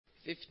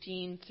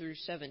15 through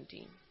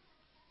 17.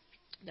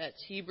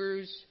 That's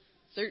Hebrews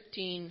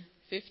 13,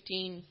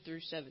 15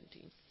 through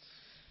 17.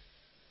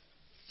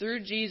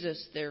 Through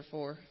Jesus,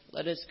 therefore,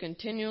 let us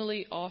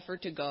continually offer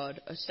to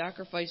God a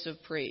sacrifice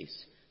of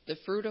praise, the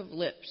fruit of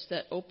lips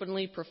that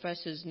openly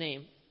profess His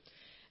name.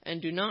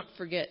 And do not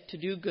forget to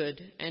do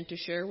good and to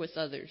share with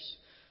others,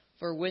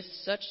 for with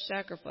such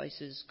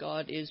sacrifices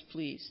God is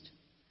pleased.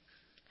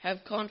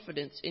 Have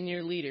confidence in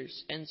your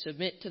leaders and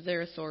submit to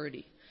their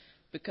authority,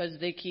 because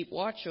they keep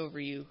watch over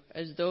you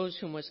as those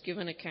who must give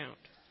an account.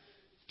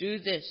 Do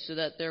this so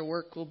that their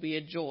work will be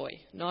a joy,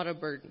 not a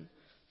burden,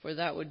 for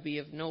that would be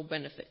of no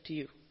benefit to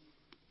you.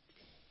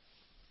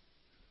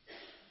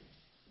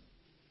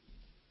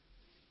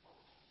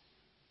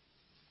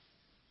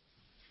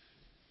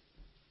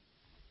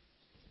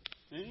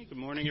 Hey, good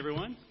morning,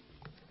 everyone.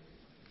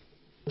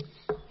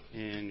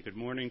 And good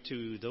morning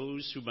to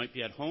those who might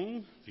be at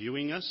home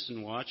viewing us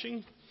and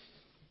watching.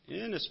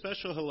 And a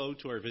special hello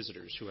to our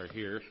visitors who are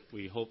here.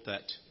 We hope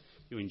that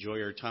you enjoy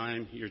your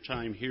time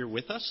here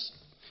with us.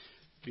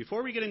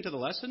 Before we get into the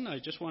lesson, I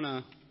just want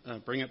to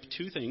bring up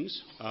two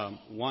things.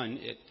 One,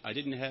 I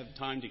didn't have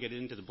time to get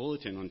into the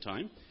bulletin on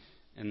time,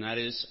 and that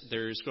is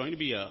there's going to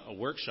be a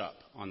workshop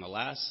on the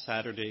last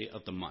Saturday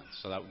of the month.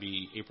 So that would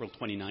be April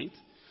 29th.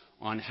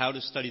 On how to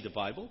study the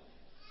Bible.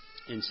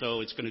 And so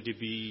it's going to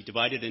be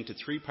divided into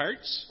three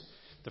parts.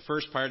 The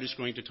first part is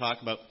going to talk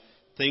about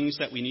things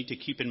that we need to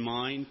keep in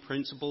mind,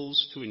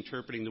 principles to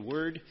interpreting the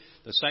Word.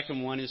 The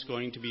second one is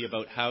going to be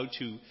about how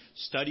to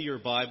study your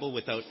Bible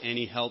without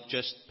any help,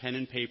 just pen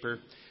and paper.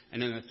 And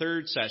then the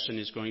third session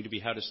is going to be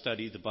how to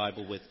study the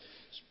Bible with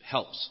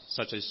helps,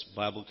 such as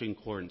Bible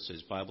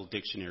concordances, Bible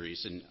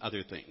dictionaries, and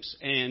other things.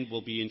 And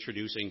we'll be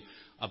introducing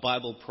a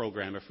Bible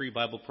program, a free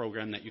Bible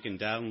program that you can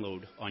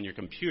download on your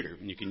computer,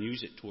 and you can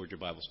use it toward your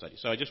Bible study.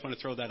 So I just want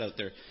to throw that out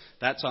there.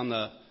 That's on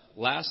the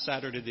last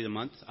Saturday of the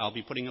month. I'll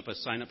be putting up a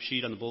sign-up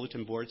sheet on the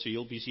bulletin board, so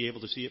you'll be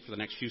able to see it for the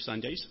next few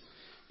Sundays.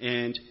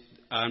 And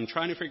I'm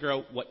trying to figure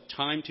out what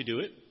time to do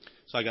it.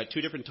 So I got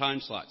two different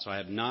time slots. So I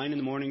have 9 in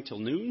the morning till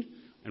noon,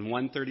 and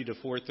 1:30 to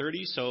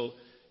 4:30. So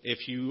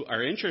if you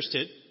are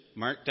interested,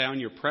 mark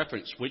down your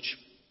preference,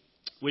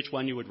 which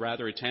one you would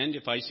rather attend.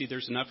 If I see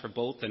there's enough for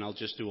both, then I'll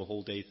just do a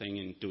whole day thing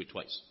and do it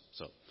twice.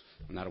 So,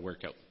 and that'll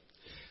work out.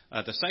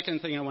 The second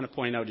thing I want to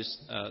point out is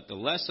the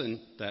lesson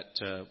that,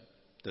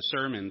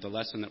 the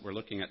lesson that we're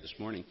looking at this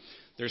morning.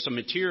 There's some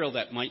material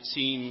that might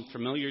seem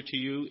familiar to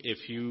you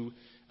if you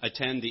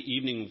attend the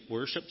evening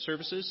worship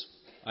services.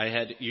 I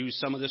had used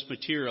some of this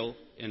material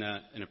in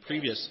a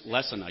previous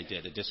lesson I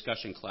did, a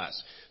discussion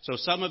class. So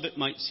some of it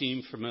might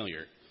seem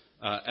familiar.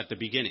 At the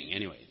beginning,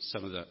 anyway,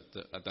 some of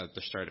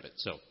the start of it.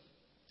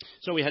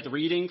 So we had the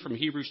reading from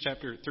Hebrews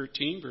chapter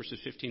 13, verses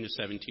 15 to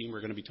 17.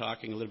 We're going to be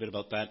talking a little bit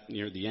about that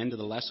near the end of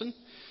the lesson.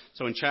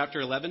 So in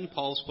chapter 11,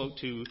 Paul spoke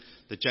to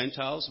the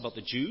Gentiles about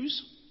the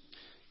Jews.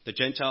 The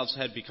Gentiles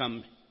had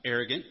become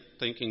arrogant,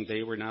 thinking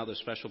they were now the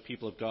special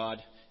people of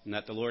God, and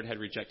that the Lord had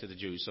rejected the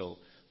Jews. So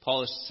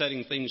Paul is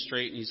setting things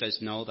straight, and he says,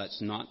 no,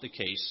 that's not the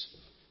case.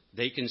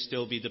 They can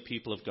still be the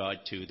people of God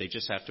too. They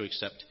just have to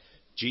accept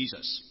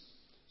Jesus.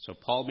 So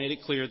Paul made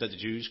it clear that the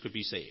Jews could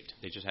be saved.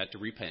 They just had to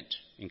repent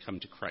and come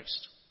to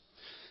Christ.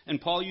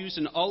 And Paul used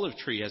an olive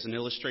tree as an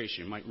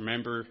illustration. You might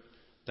remember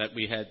that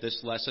we had this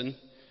lesson.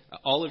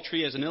 Olive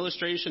tree as an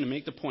illustration to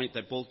make the point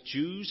that both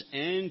Jews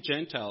and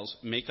Gentiles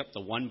make up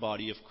the one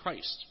body of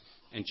Christ.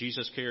 And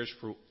Jesus cares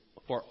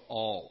for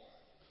all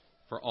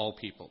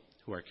people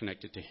who are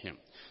connected to Him.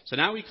 So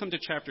now we come to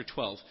chapter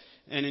 12.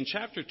 And in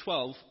chapter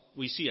 12,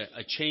 we see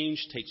a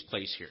change takes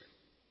place here.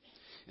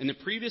 In the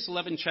previous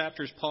 11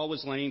 chapters, Paul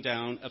was laying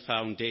down a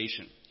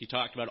foundation. He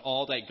talked about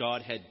all that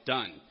God had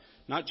done,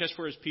 not just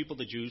for His people,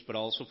 the Jews, but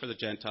also for the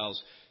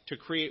Gentiles, to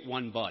create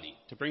one body,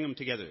 to bring them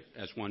together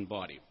as one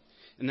body.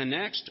 In the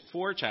next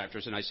 4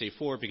 chapters, and I say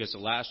 4 because the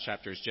last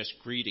chapter is just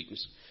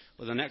greetings,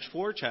 but the next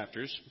 4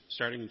 chapters,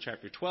 starting in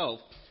chapter 12,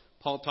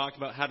 Paul talked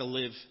about how to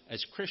live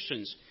as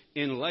Christians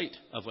in light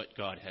of what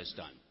God has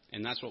done.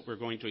 And that's what we're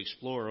going to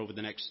explore over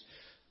the next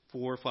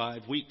 4 or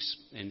 5 weeks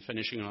and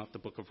finishing off the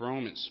book of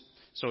Romans.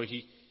 So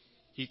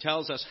he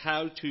tells us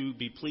how to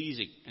be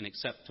pleasing and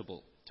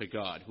acceptable to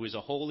God, who is a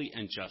holy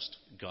and just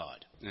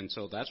God. And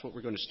so that's what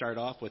we're going to start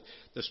off with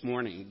this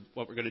morning.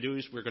 What we're going to do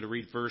is we're going to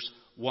read verse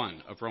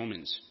 1 of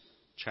Romans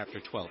chapter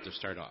 12 to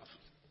start off.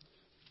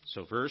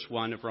 So verse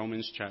 1 of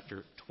Romans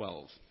chapter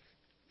 12.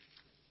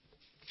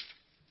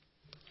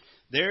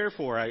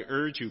 Therefore I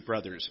urge you,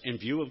 brothers, in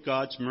view of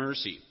God's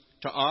mercy,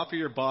 to offer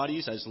your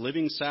bodies as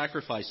living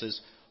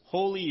sacrifices,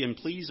 holy and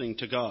pleasing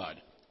to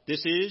God.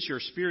 This is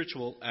your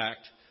spiritual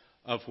act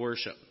of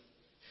worship.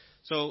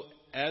 So,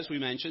 as we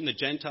mentioned, the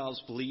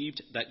Gentiles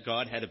believed that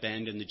God had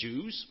abandoned the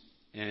Jews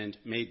and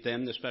made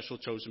them the special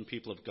chosen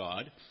people of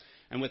God.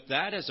 And with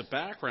that as a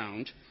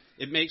background,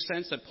 it makes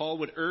sense that Paul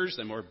would urge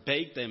them or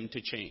beg them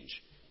to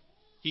change.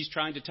 He's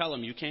trying to tell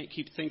them, you can't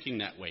keep thinking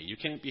that way. You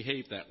can't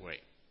behave that way.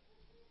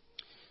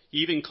 He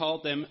even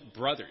called them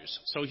brothers.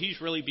 So he's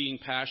really being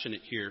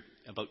passionate here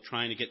about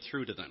trying to get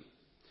through to them.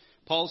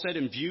 Paul said,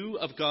 in view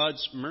of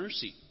God's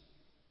mercy.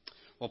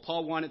 Well,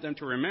 Paul wanted them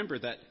to remember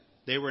that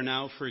they were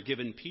now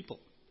forgiven people.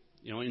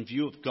 In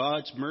view of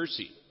God's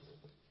mercy,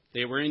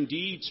 they were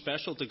indeed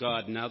special to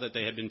God now that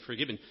they had been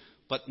forgiven,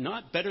 but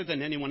not better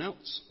than anyone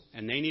else.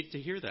 And they needed to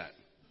hear that.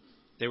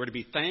 They were to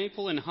be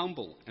thankful and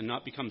humble and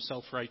not become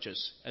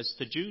self-righteous as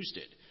the Jews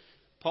did.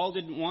 Paul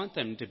didn't want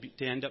them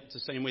to end up the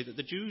same way that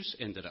the Jews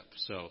ended up.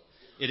 So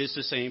it is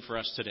the same for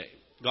us today.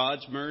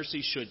 God's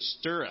mercy should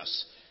stir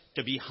us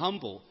to be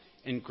humble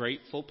and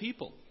grateful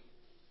people.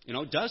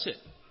 Does it?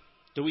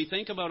 Do we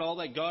think about all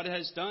that God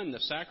has done, the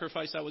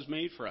sacrifice that was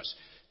made for us?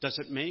 Does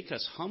it make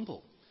us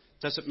humble?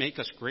 Does it make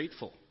us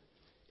grateful?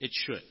 It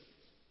should.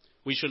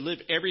 We should live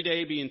every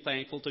day being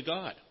thankful to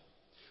God.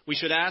 We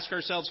should ask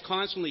ourselves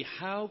constantly,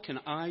 how can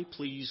I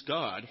please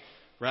God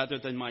rather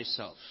than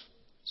myself,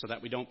 so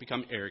that we don't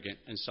become arrogant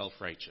and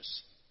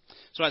self-righteous?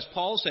 So as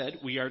Paul said,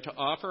 we are to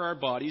offer our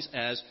bodies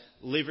as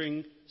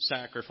living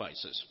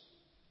sacrifices.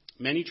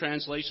 Many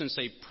translations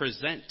say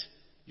present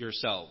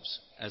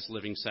yourselves as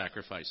living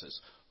sacrifices,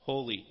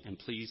 holy and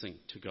pleasing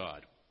to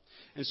God.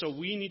 And so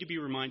we need to be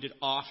reminded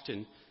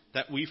often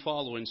that we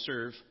follow and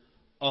serve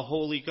a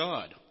holy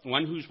God,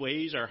 one whose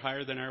ways are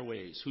higher than our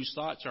ways, whose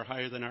thoughts are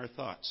higher than our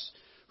thoughts,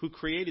 who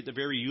created the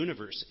very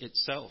universe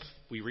itself.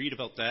 We read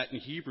about that in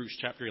Hebrews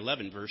chapter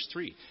 11, verse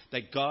 3,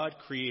 that God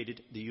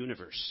created the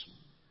universe.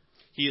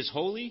 He is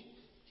holy.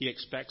 He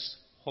expects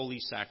holy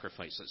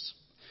sacrifices.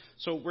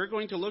 So we're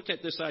going to look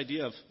at this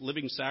idea of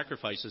living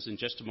sacrifices in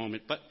just a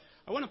moment, but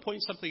I want to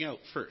point something out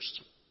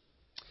first.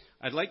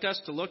 I'd like us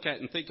to look at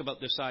and think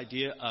about this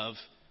idea of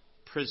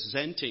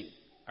presenting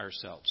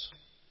ourselves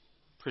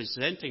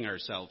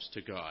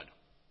to God.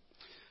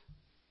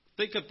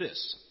 Think of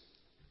this.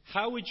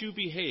 How would you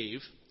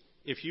behave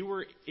if you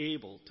were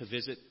able to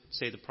visit,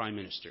 say, the Prime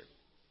Minister?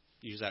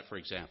 Use that for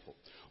example.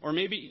 Or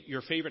maybe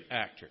your favorite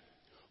actor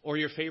or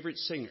your favorite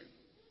singer.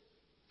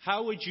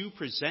 How would you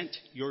present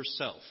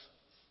yourself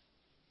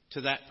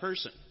to that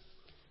person?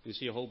 You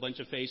see a whole bunch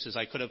of faces.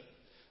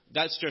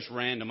 That's just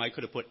random. I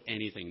could have put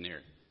anything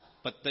there.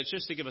 But that's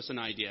just to give us an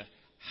idea.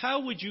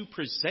 How would you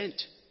present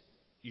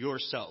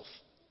yourself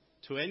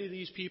to any of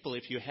these people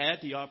if you had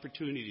the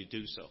opportunity to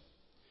do so?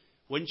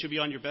 Wouldn't you be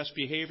on your best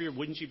behavior?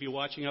 Wouldn't you be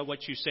watching out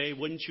what you say?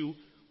 Wouldn't you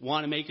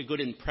want to make a good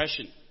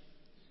impression?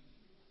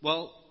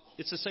 Well,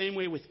 it's the same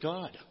way with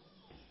God.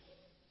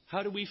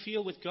 How do we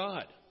feel with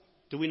God?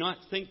 Do we not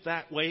think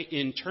that way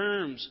in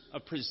terms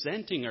of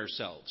presenting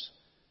ourselves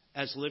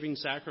as living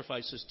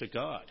sacrifices to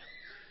God?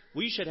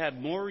 We should have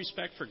more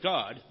respect for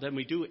God than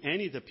we do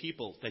any of the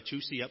people that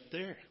you see up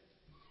there.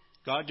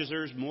 God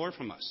deserves more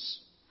from us.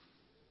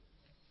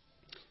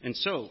 And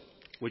so,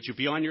 would you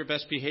be on your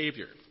best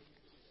behavior?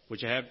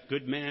 Would you have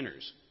good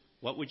manners?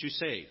 What would you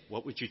say?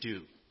 What would you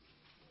do?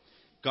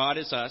 God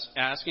is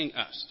asking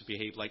us to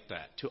behave like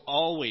that, to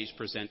always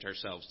present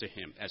ourselves to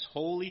Him as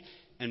holy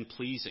and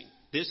pleasing.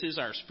 This is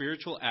our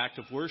spiritual act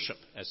of worship,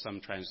 as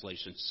some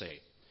translations say.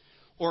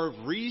 Or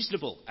a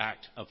reasonable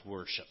act of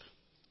worship,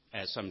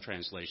 as some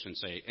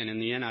translations say. And in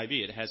the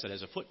NIV, it has it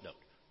as a footnote.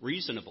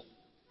 Reasonable.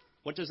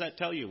 What does that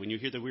tell you when you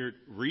hear the word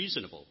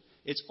reasonable?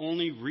 It's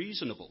only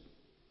reasonable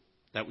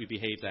that we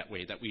behave that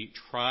way, that we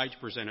try to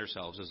present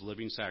ourselves as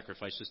living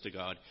sacrifices to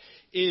God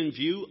in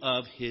view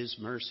of His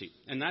mercy.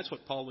 And that's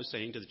what Paul was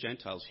saying to the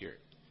Gentiles here.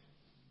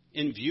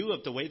 In view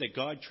of the way that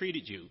God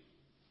treated you,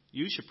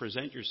 you should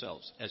present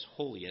yourselves as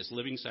holy, as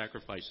living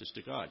sacrifices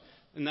to God.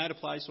 And that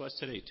applies to us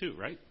today too,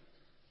 right?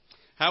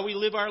 How we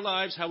live our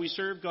lives, how we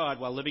serve God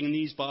while living in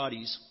these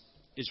bodies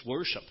is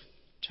worship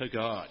to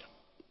God.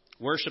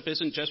 Worship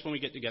isn't just when we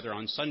get together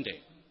on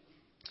Sunday.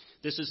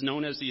 This is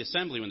known as the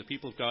assembly, when the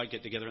people of God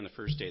get together on the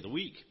first day of the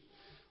week.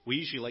 We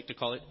usually like to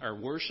call it our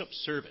worship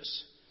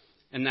service.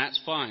 And that's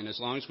fine,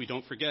 as long as we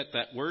don't forget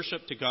that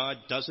worship to God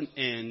doesn't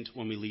end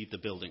when we leave the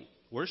building.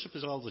 Worship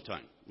is all the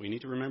time. We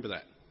need to remember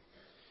that.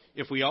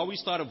 If we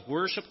always thought of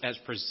worship as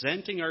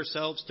presenting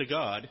ourselves to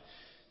God,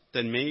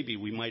 then maybe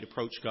we might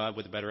approach God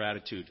with a better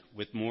attitude,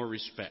 with more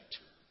respect,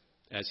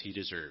 as He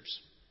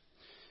deserves.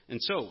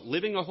 And so,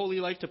 living a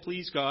holy life to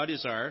please God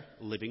is our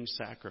living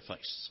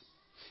sacrifice.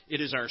 It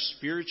is our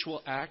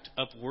spiritual act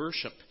of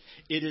worship.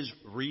 It is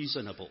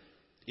reasonable.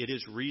 It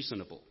is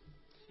reasonable.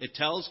 It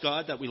tells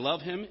God that we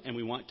love Him and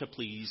we want to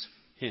please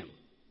Him.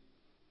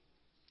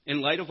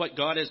 In light of what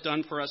God has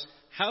done for us,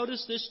 how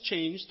does this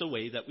change the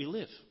way that we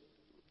live?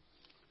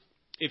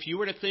 If you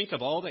were to think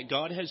of all that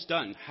God has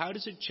done, how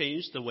does it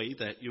change the way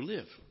that you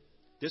live?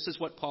 This is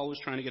what Paul was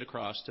trying to get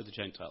across to the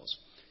Gentiles.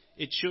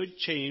 It should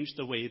change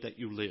the way that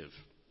you live.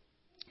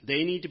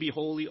 They need to be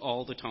holy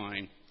all the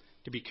time,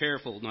 to be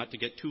careful not to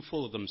get too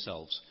full of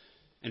themselves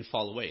and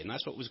fall away. And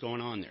that's what was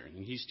going on there.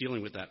 And he's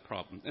dealing with that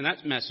problem. And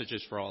that message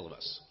is for all of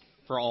us,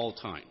 for all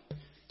time.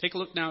 Take a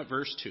look now at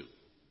verse 2.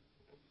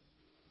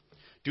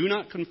 Do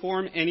not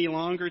conform any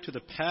longer to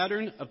the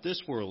pattern of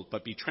this world,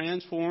 but be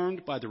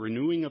transformed by the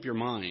renewing of your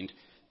mind.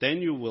 Then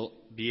you will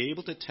be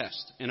able to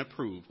test and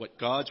approve what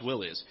God's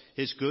will is,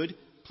 His good,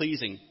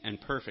 pleasing,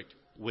 and perfect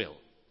will.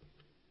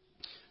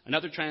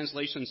 Another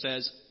translation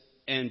says,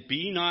 and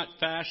be not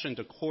fashioned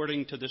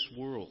according to this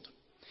world.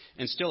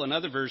 And still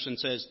another version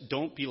says,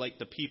 don't be like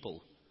the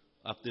people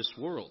of this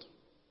world.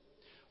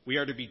 We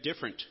are to be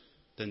different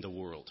than the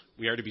world.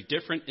 We are to be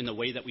different in the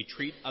way that we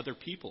treat other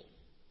people.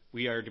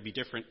 We are to be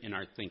different in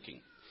our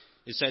thinking.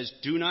 It says,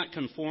 do not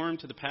conform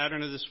to the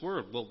pattern of this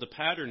world. Well, the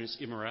pattern is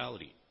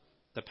immorality.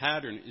 The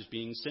pattern is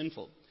being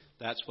sinful.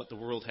 That's what the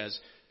world has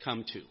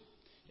come to.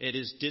 It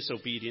is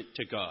disobedient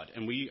to God,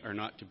 and we are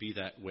not to be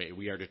that way.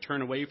 We are to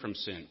turn away from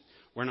sin.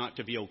 We're not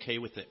to be okay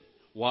with it.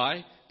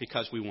 Why?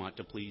 Because we want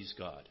to please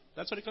God.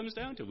 That's what it comes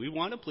down to. We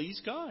want to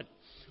please God.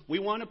 We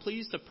want to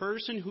please the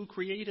person who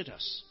created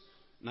us.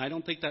 And I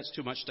don't think that's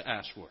too much to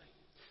ask for.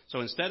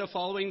 So instead of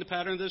following the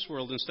pattern of this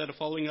world, instead of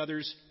following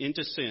others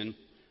into sin,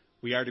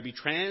 we are to be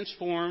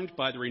transformed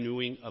by the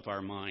renewing of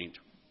our mind.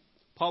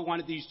 Paul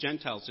wanted these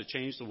Gentiles to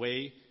change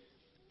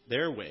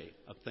their way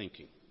of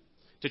thinking,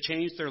 to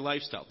change their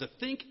lifestyle, to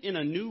think in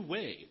a new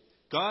way,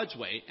 God's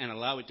way, and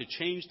allow it to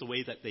change the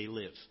way that they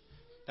live.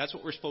 That's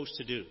what we're supposed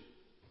to do.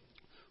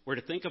 We're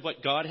to think of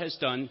what God has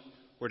done.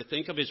 We're to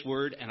think of His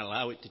Word and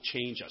allow it to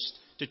change us,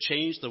 to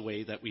change the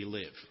way that we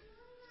live.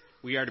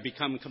 We are to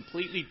become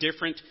completely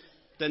different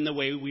than the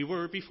way we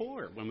were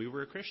before when we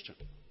were a Christian.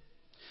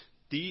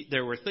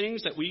 There were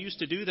things that we used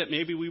to do that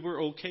maybe we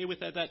were okay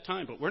with at that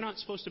time, but we're not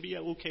supposed to be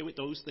okay with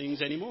those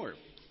things anymore.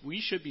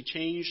 We should be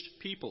changed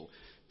people.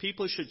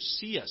 People should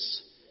see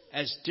us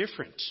as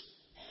different.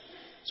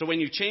 So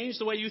when you change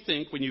the way you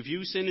think, when you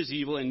view sin as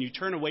evil and you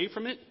turn away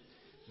from it,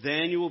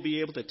 then you will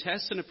be able to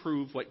test and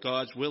approve what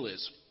God's will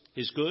is,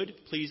 His good,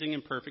 pleasing,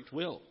 and perfect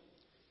will.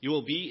 You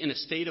will be in a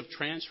state of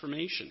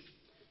transformation.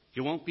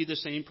 You won't be the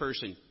same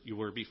person you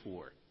were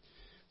before.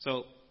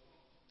 So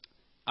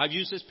I've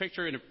used this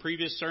picture in a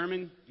previous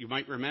sermon. You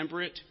might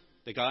remember it.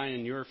 The guy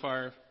in your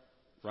far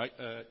right,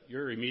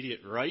 your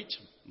immediate right,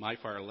 my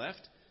far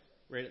left,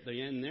 right at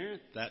the end there,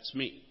 that's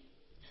me.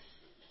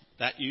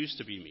 That used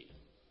to be me.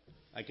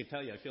 I can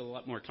tell you I feel a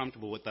lot more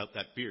comfortable without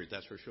that beard,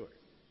 that's for sure.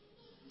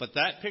 But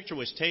that picture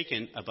was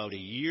taken about a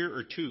year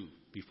or two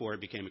before I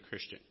became a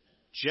Christian.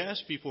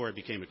 Just before I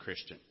became a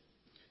Christian.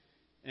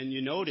 And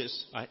you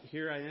notice,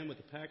 here I am with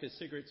a pack of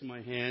cigarettes in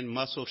my hand,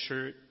 muscle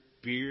shirt,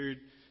 beard.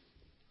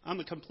 I'm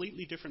a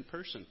completely different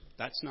person.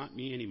 That's not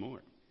me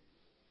anymore.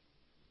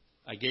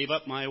 I gave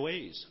up my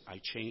ways. I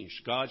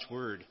changed. God's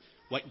Word,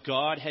 what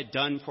God had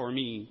done for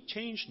me,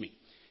 changed me.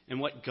 And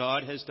what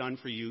God has done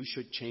for you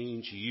should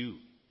change you.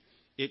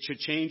 It should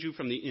change you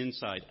from the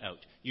inside out.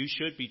 You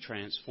should be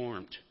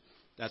transformed.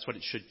 That's what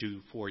it should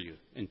do for you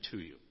and to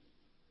you.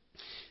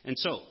 And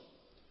so,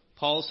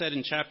 Paul said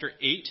in chapter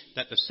 8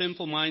 that the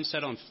sinful mind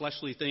set on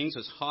fleshly things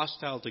is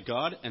hostile to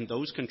God, and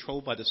those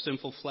controlled by the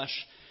sinful flesh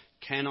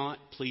cannot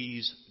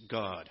please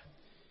God.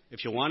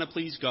 If you want to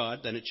please God,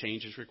 then a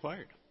change is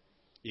required.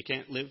 You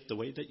can't live the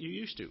way that you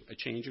used to. A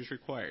change is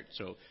required.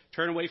 So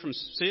turn away from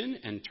sin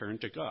and turn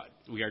to God.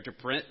 We are to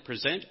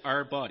present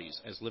our bodies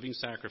as living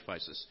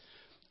sacrifices,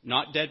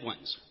 not dead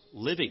ones,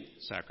 living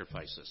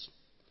sacrifices.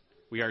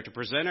 We are to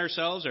present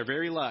ourselves, our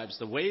very lives,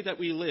 the way that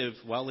we live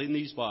while in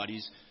these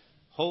bodies,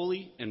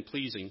 holy and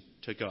pleasing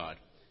to God.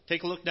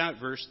 Take a look now at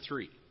verse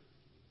 3.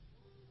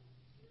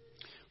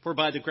 For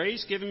by the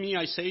grace given me,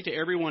 I say to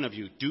every one of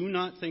you, do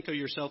not think of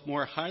yourself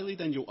more highly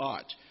than you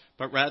ought,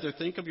 but rather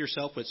think of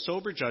yourself with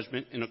sober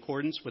judgment in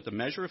accordance with the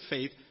measure of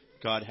faith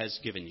God has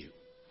given you.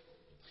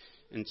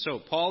 And so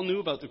Paul knew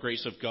about the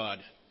grace of God,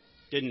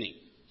 didn't he?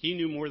 He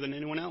knew more than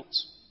anyone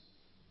else.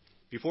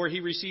 Before he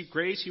received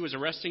grace, he was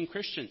arresting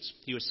Christians.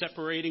 He was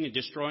separating and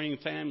destroying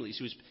families.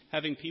 He was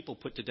having people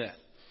put to death.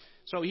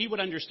 So he would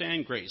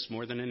understand grace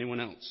more than anyone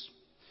else.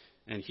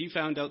 And he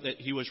found out that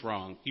he was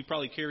wrong. He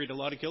probably carried a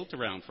lot of guilt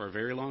around for a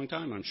very long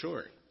time, I'm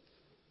sure.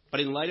 But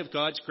in light of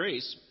God's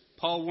grace,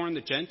 Paul warned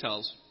the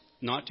Gentiles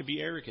not to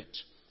be arrogant,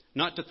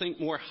 not to think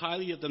more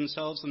highly of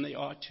themselves than they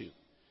ought to.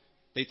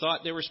 They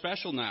thought they were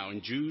special now,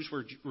 and Jews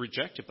were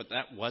rejected, but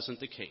that wasn't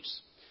the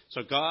case.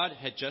 So God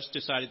had just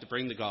decided to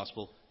bring the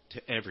gospel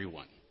to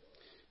everyone,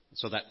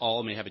 so that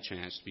all may have a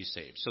chance to be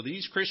saved. So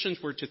these Christians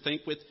were to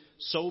think with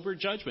sober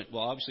judgment.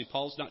 Well, obviously,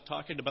 Paul's not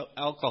talking about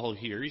alcohol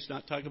here. He's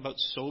not talking about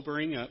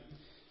sobering up.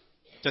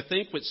 To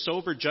think with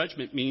sober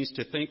judgment means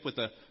to think with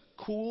a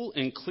cool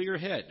and clear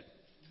head.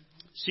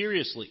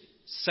 Seriously,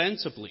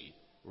 sensibly,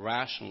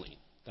 rationally.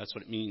 That's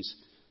what it means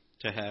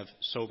to have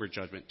sober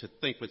judgment, to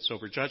think with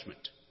sober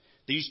judgment.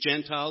 These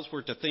Gentiles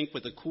were to think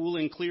with a cool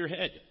and clear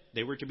head.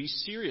 They were to be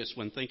serious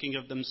when thinking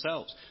of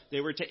themselves.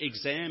 They were to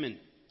examine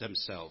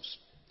themselves.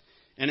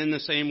 And in the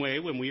same way,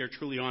 when we are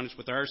truly honest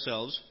with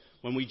ourselves,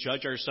 when we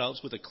judge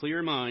ourselves with a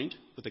clear mind,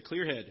 with a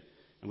clear head,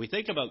 and we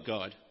think about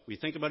God, we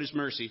think about His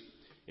mercy,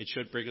 it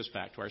should bring us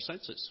back to our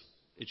senses.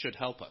 It should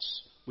help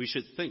us. We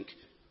should think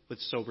with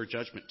sober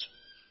judgment.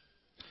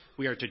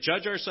 We are to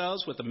judge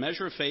ourselves with the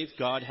measure of faith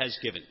God has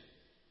given.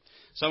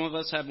 Some of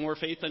us have more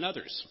faith than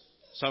others.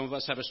 Some of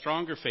us have a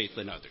stronger faith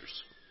than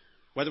others.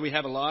 Whether we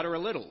have a lot or a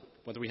little,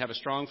 whether we have a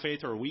strong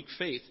faith or a weak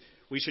faith,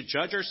 we should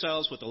judge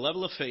ourselves with the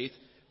level of faith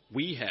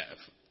we have.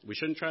 We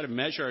shouldn't try to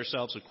measure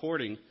ourselves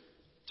according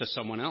to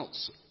someone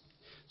else.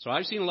 So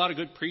I've seen a lot of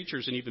good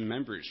preachers and even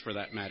members, for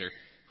that matter,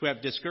 who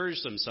have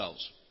discouraged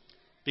themselves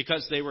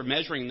because they were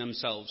measuring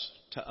themselves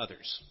to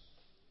others.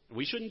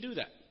 We shouldn't do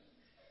that.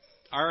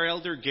 Our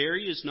elder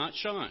Gary is not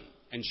Sean,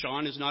 and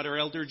Sean is not our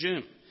elder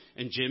Jim,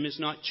 and Jim is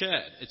not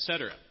Chad,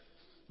 etc.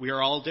 We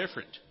are all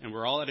different, and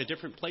we're all at a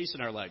different place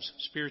in our lives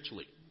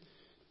spiritually.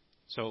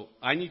 So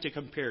I need to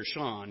compare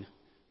Sean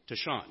to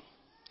Sean,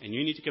 and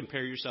you need to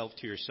compare yourself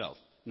to yourself,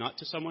 not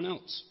to someone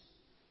else.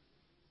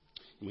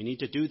 And we need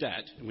to do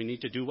that, and we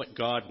need to do what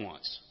God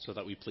wants so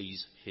that we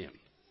please Him.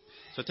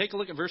 So take a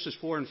look at verses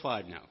 4 and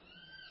 5 now.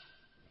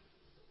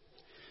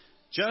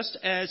 Just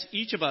as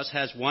each of us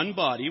has one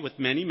body with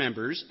many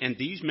members, and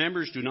these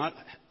members do not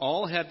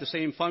all have the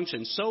same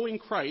function, so in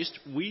Christ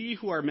we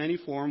who are many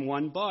form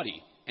one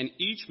body, and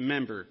each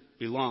member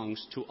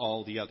belongs to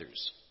all the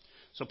others.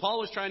 So Paul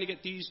was trying to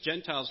get these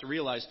Gentiles to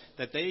realize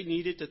that they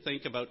needed to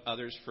think about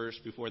others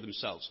first before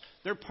themselves.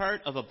 They're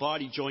part of a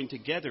body joined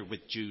together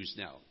with Jews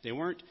now. They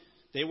weren't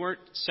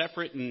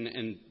separate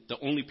and the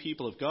only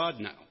people of God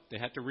now. They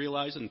had to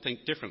realize and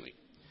think differently.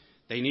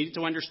 They needed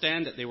to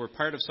understand that they were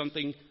part of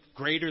something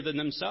greater than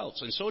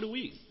themselves, and so do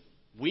we.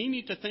 We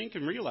need to think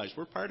and realize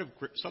we're part of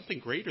something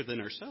greater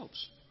than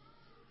ourselves.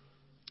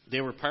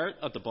 They were part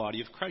of the body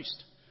of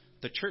Christ,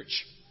 the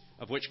church,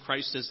 of which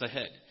Christ is the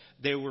head.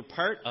 They were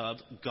part of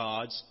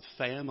God's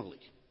family.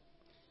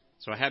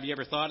 So have you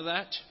ever thought of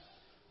that?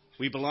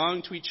 We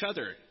belong to each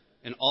other,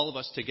 and all of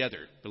us together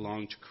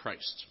belong to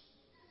Christ.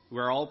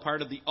 We're all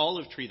part of the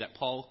olive tree that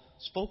Paul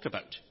spoke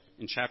about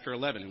in chapter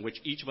 11, in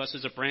which each of us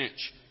is a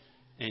branch,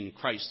 and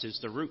Christ is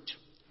the root.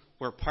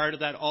 We're part of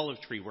that olive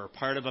tree. We're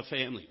part of a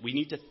family. We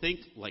need to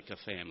think like a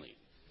family.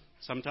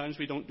 Sometimes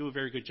we don't do a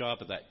very good job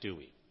of that, do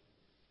we?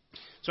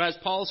 So as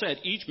Paul said,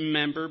 each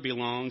member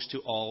belongs to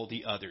all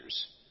the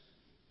others.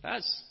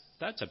 That's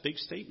a big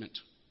statement.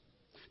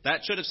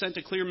 That should have sent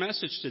a clear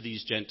message to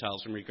these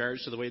Gentiles in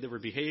regards to the way they were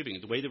behaving,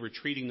 the way they were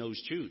treating those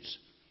Jews.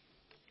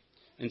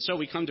 And so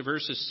we come to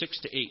verses 6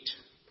 to 8.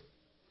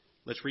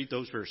 Let's read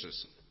those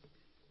verses.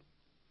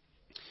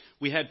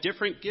 We have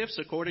different gifts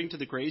according to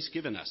the grace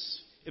given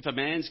us. If a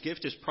man's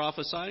gift is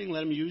prophesying,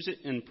 let him use it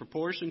in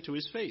proportion to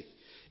his faith.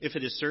 If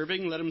it is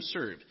serving, let him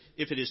serve.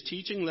 If it is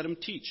teaching, let him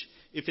teach.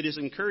 If it is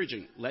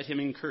encouraging, let him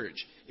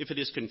encourage. If it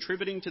is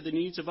contributing to the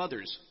needs of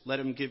others, let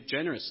him give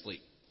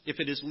generously. If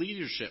it is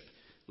leadership,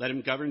 let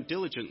him govern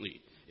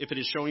diligently. If it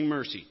is showing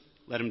mercy,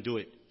 let him do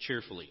it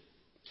cheerfully.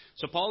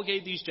 So Paul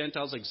gave these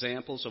Gentiles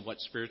examples of what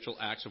spiritual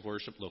acts of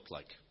worship look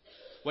like,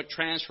 what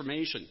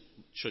transformation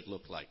should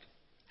look like,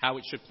 how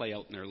it should play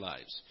out in their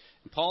lives.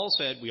 And Paul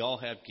said we all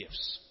have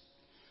gifts.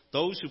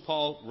 Those who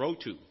Paul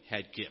wrote to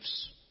had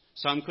gifts.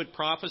 Some could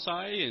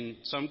prophesy and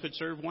some could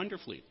serve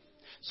wonderfully.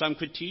 Some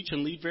could teach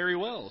and lead very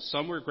well.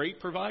 Some were great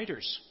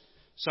providers.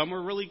 Some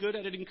were really good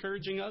at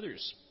encouraging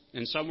others.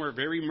 And some were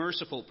very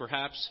merciful,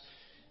 perhaps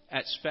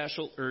at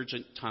special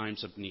urgent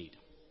times of need.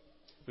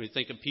 When we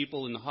think of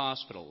people in the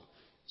hospital,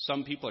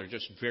 some people are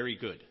just very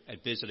good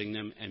at visiting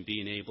them and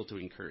being able to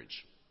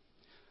encourage.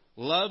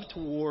 Love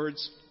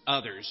towards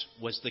others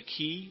was the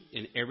key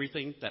in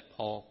everything that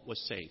Paul was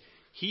saying.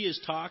 He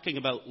is talking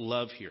about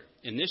love here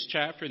in this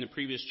chapter and the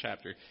previous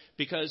chapter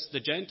because the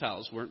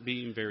Gentiles weren't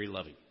being very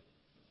loving.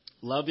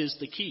 Love is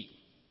the key.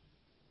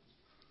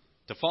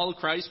 To follow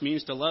Christ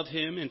means to love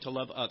Him and to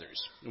love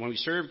others. And when we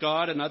serve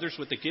God and others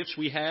with the gifts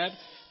we have,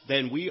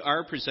 then we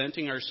are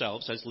presenting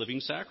ourselves as living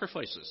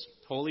sacrifices,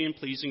 holy and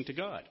pleasing to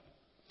God.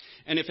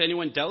 And if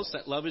anyone doubts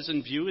that love is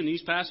in view in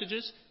these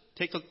passages,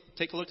 take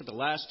a look at the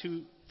last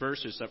two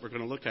verses that we're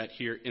going to look at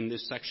here in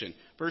this section.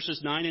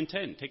 Verses 9 and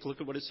 10. Take a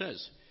look at what it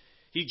says.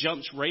 He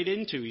jumps right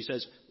into, he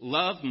says,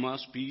 love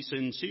must be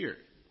sincere.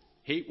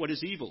 Hate what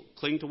is evil.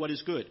 Cling to what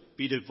is good.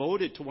 Be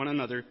devoted to one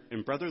another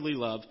in brotherly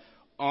love.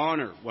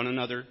 Honor one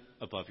another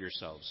above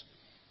yourselves.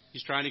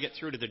 He's trying to get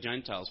through to the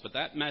Gentiles, but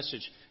that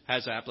message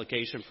has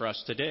application for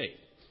us today.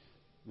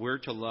 We're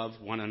to love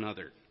one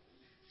another.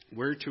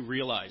 We're to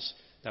realize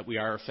that we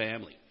are a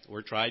family.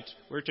 We're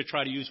to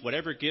try to use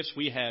whatever gifts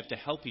we have to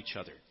help each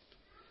other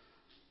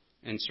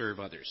and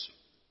serve others.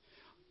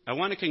 I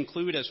want to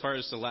conclude as far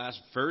as the last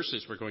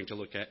verses we're going to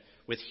look at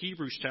with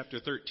Hebrews chapter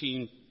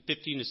 13,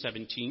 15 to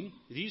 17.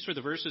 These were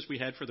the verses we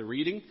had for the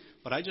reading,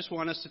 but I just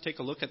want us to take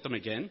a look at them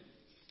again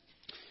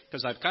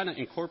because I've kind of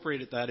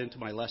incorporated that into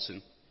my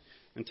lesson.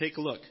 And take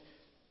a look.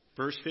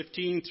 Verse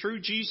 15,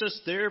 through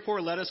Jesus,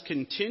 therefore, let us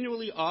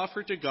continually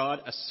offer to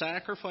God a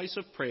sacrifice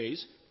of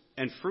praise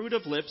and fruit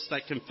of lips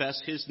that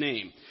confess His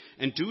name.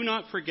 And do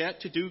not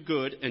forget to do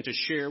good and to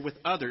share with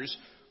others,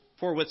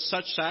 for with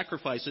such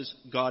sacrifices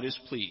God is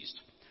pleased.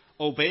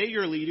 Obey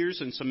your leaders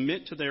and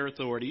submit to their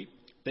authority.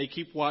 They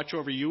keep watch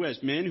over you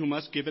as men who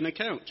must give an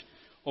account.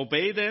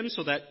 Obey them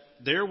so that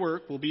their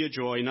work will be a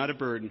joy, not a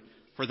burden,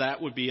 for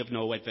that would be of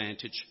no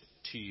advantage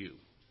to you.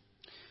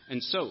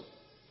 And so,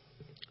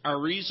 our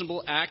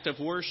reasonable act of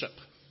worship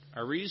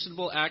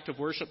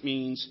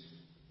means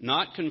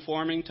not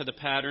conforming to the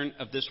pattern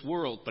of this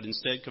world, but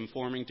instead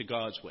conforming to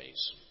God's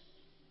ways.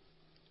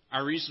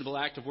 Our reasonable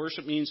act of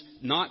worship means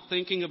not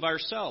thinking of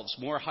ourselves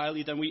more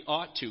highly than we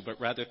ought to, but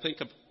rather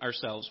think of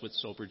ourselves with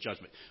sober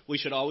judgment. We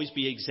should always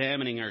be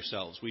examining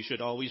ourselves. We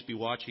should always be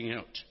watching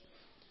out.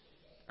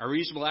 Our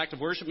reasonable act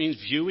of worship means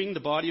viewing the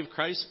body of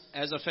Christ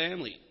as a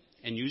family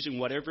and using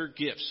whatever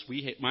gifts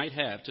we might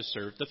have to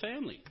serve the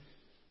family.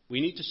 We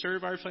need to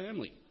serve our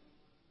family.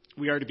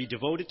 We are to be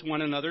devoted to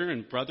one another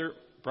in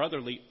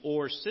brotherly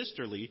or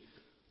sisterly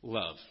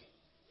love.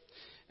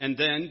 And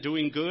then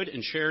doing good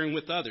and sharing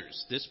with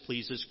others. This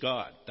pleases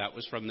God. That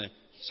was from the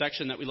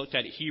section that we looked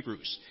at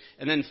Hebrews.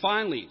 And then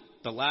finally,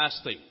 the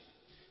last thing,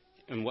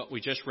 and what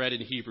we just read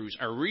in Hebrews,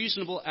 our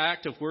reasonable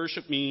act of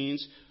worship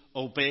means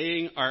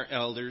obeying our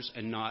elders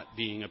and not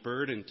being a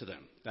burden to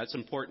them. That's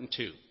important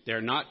too.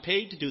 They're not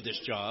paid to do this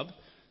job.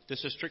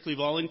 This is strictly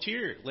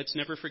volunteer. Let's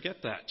never forget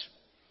that.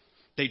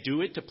 They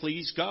do it to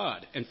please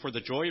God and for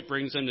the joy it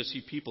brings them to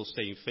see people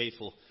staying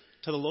faithful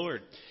to the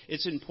Lord.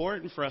 It's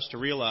important for us to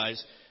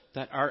realize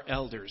that our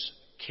elders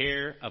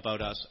care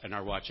about us and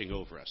are watching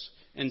over us.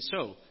 And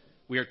so,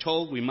 we are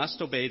told we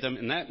must obey them,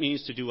 and that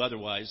means to do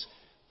otherwise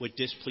would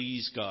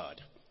displease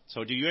God.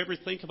 So do you ever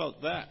think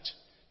about that?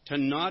 To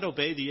not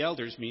obey the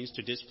elders means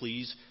to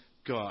displease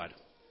God.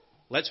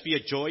 Let's be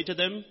a joy to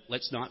them.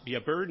 Let's not be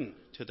a burden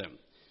to them.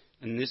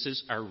 And this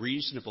is our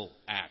reasonable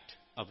act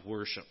of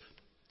worship.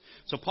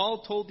 So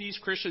Paul told these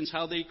Christians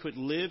how they could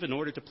live in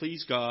order to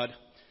please God.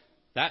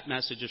 That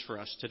message is for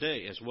us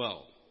today as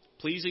well.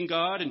 Pleasing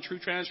God and true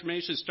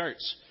transformation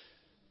starts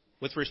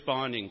with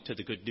responding to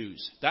the good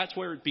news. That's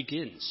where it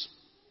begins.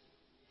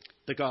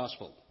 The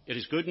gospel. It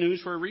is good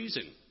news for a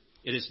reason.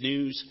 It is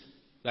news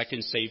that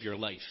can save your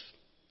life.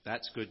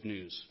 That's good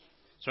news.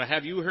 So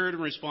have you heard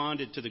and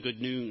responded to the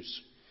good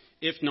news?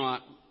 If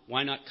not,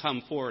 why not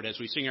come forward as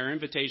we sing our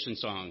invitation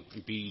song,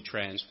 Be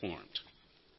Transformed.